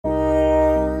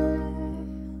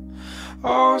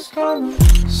Oh, it's gonna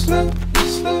slip,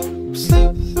 slip,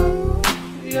 slip through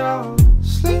your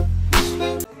slip,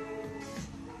 slip.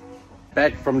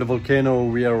 Back from the volcano,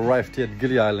 we arrived here at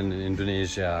Gili Island in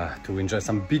Indonesia to enjoy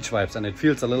some beach vibes, and it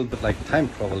feels a little bit like time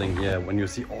traveling here. When you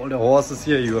see all the horses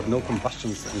here, you have no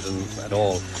combustion engines at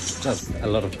all, just a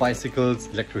lot of bicycles,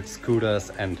 electric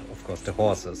scooters, and of course the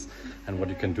horses. And what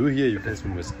you can do here, you can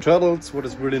swim with turtles, what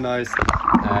is really nice,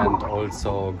 and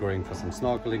also going for some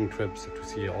snorkeling trips to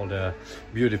see all the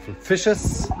beautiful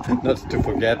fishes. Not to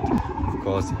forget, of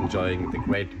course, enjoying the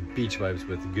great beach vibes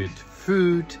with good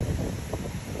food.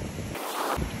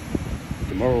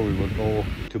 Tomorrow we will go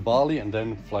to Bali and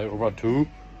then fly over to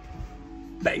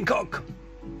Bangkok.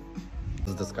 This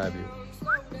is the sky view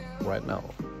right now.